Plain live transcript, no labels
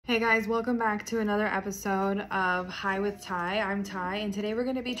Hey guys, welcome back to another episode of High with Ty. I'm Ty, and today we're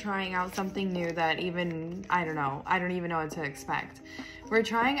going to be trying out something new that I don't even know what to expect. We're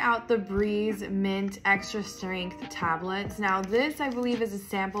trying out the Breez Mint Extra Strength tablets. Now this, I believe, is a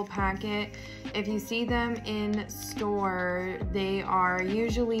sample packet. If you see them in store, they are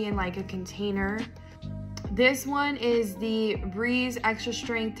usually in like a container. This one is the Breez Extra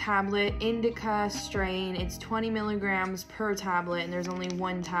Strength Tablet Indica strain. It's 20 milligrams per tablet, and there's only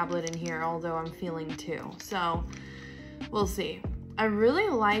one tablet in here, although I'm feeling two. So we'll see. I really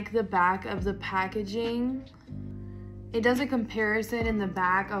like the back of the packaging. It does a comparison in the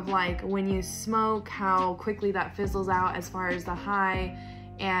back of like when you smoke, how quickly that fizzles out as far as the high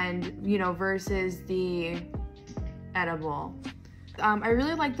and, you know, versus the edible. I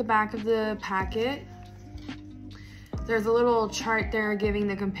really like the back of the packet. There's a little chart there giving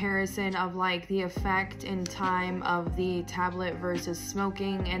the comparison of like the effect and time of the tablet versus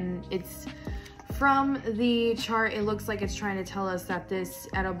smoking, and it's from the chart, it looks like it's trying to tell us that this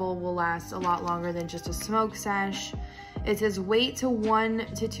edible will last a lot longer than just a smoke sesh. It says wait to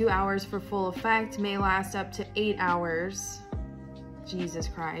 1 to 2 hours for full effect, may last up to 8 hours. Jesus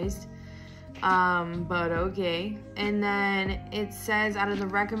Christ. But okay. And then it says out of the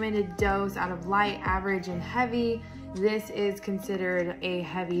recommended dose, out of light, average, and heavy, this is considered a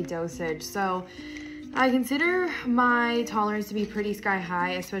heavy dosage. So I consider my tolerance to be pretty sky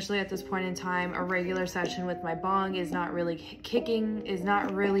high, especially at this point in time. A regular session with my bong is not really kicking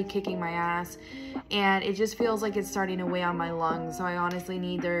my ass, and it just feels like it's starting to weigh on my lungs. So I honestly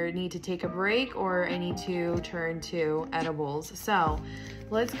either need to take a break or I need to turn to edibles. So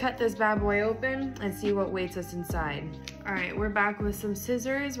let's cut this bad boy open and see what waits us inside. All right, we're back with some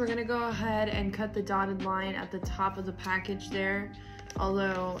scissors. We're gonna go ahead and cut the dotted line at the top of the package there.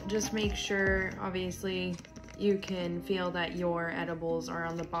 Although, just make sure, obviously, you can feel that your edibles are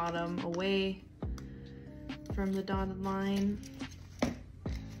on the bottom away from the dotted line.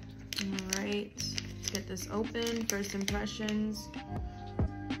 All right, let's get this open. First impressions.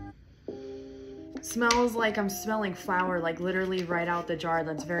 Smells like I'm smelling flour, like literally right out the jar.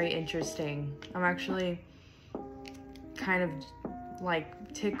 That's very interesting. I'm actually kind of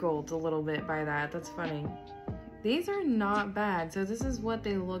like tickled a little bit by that. That's funny. These are not bad. So this is what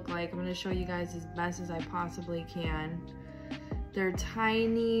they look like. I'm going to show you guys as best as I possibly can. They're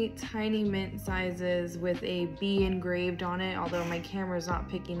tiny, tiny mint sizes with a B engraved on it, although my camera's not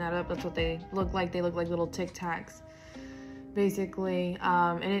picking that up. That's what they look like. They look like little Tic Tacs, basically.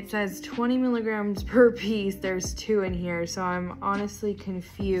 And it says 20 milligrams per piece. There's 2 in here, so I'm honestly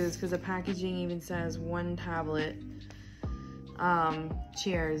confused because the packaging even says 1 tablet.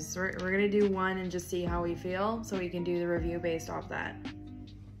 Cheers. We're gonna do 1 and just see how we feel so we can do the review based off that.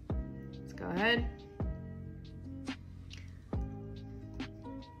 Let's go ahead.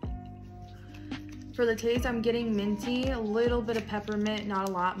 For the taste, I'm getting minty, a little bit of peppermint, not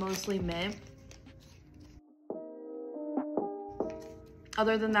a lot, mostly mint.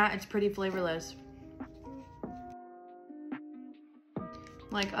 Other than that, it's pretty flavorless.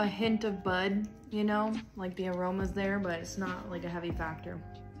 Like a hint of bud, you know, like the aroma's there, but it's not like a heavy factor.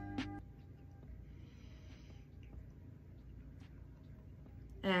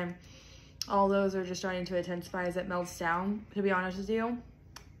 And all those are just starting to intensify as it melts down. To be honest with you,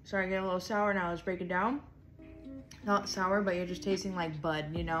 starting to get a little sour now. Let's break it down. Not sour, but you're just tasting like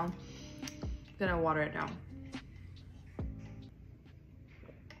bud, you know. Gonna water it down.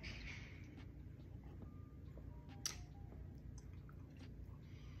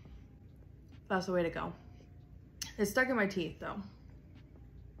 That's the way to go. It's stuck in my teeth though.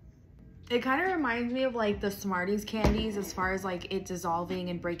 It kind of reminds me of like the Smarties candies as far as like it dissolving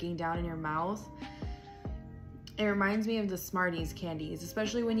and breaking down in your mouth. It reminds me of the Smarties candies,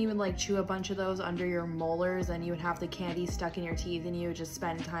 especially when you would like chew a bunch of those under your molars and you would have the candy stuck in your teeth and you would just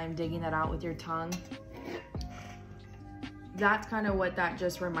spend time digging that out with your tongue. That's kind of what that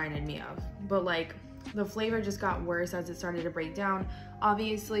just reminded me of. But like, the flavor just got worse as it started to break down.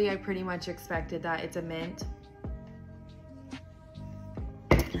 Obviously, I pretty much expected that. It's a mint.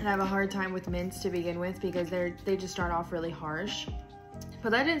 And I have a hard time with mints to begin with because they just start off really harsh.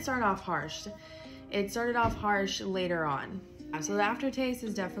 But that didn't start off harsh. It started off harsh later on. So the aftertaste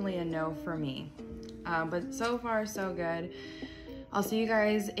is definitely a no for me. But so far, so good. I'll see you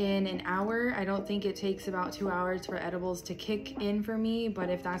guys in an hour. I don't think it takes about 2 hours for edibles to kick in for me, but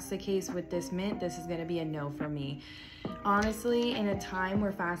if that's the case with this mint, this is gonna be a no for me. Honestly, in a time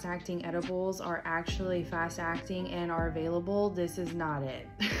where fast-acting edibles are actually fast-acting and are available, this is not it.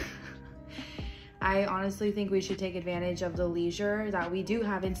 I honestly think we should take advantage of the leisure that we do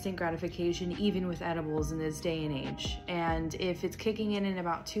have instant gratification even with edibles in this day and age. And if it's kicking in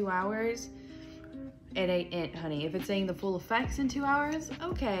about 2 hours, it ain't it, honey. If it's saying the full effects in 2 hours,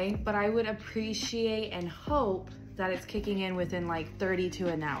 okay. But I would appreciate and hope that it's kicking in within like 30 to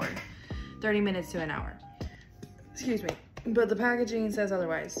an hour. 30 minutes to an hour. Excuse me. But the packaging says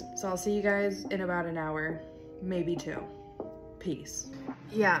otherwise. So I'll see you guys in about an hour, maybe 2. Peace.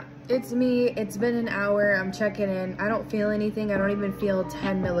 Yeah, it's me. It's been an hour. I'm checking in. I don't feel anything. I don't even feel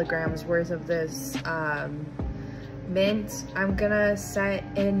 10 milligrams worth of this mint. I'm gonna set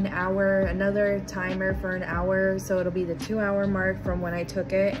another timer for an hour, so it'll be the 2-hour mark from when I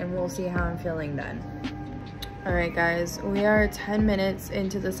took it, and we'll see how I'm feeling then. All right, guys, we are 10 minutes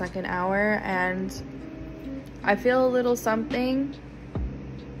into the 2nd hour, and I feel a little something,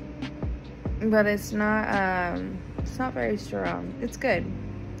 but it's not very strong. It's good.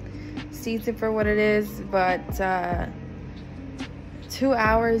 Sees it for what it is, but 2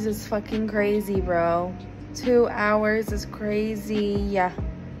 hours is fucking crazy, bro. 2 hours is crazy. Yeah,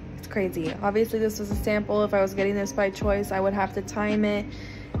 it's crazy. Obviously, this was a sample. If I was getting this by choice, I would have to time it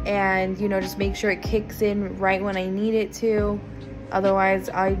and, you know, just make sure it kicks in right when I need it to. Otherwise,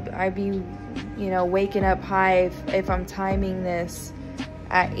 I'd be, you know, waking up high if I'm timing this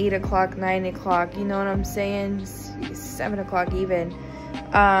at 8 o'clock, 9 o'clock, you know what I'm saying? 7 o'clock even.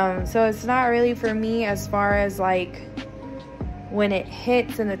 So it's not really for me as far as like when it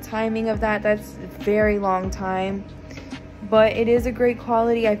hits and the timing of that's a very long time. But it is a great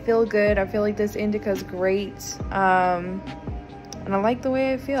quality. I feel good. I feel like this indica is great. And I like the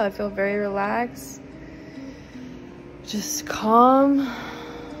way I feel. I feel very relaxed. Just calm.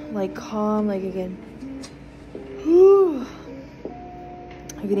 Like again. Whew.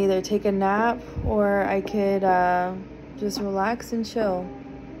 I could either take a nap or I could just relax and chill.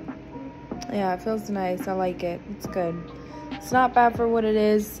 Yeah, it feels nice. I like it. It's good. It's not bad for what it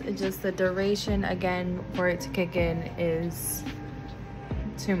is. It's just the duration, again, for it to kick in is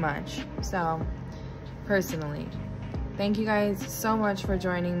too much. So, personally, thank you guys so much for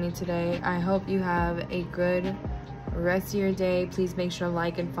joining me today. I hope you have a good rest of your day. Please make sure to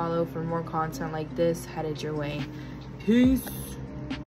like and follow for more content like this headed your way. Peace.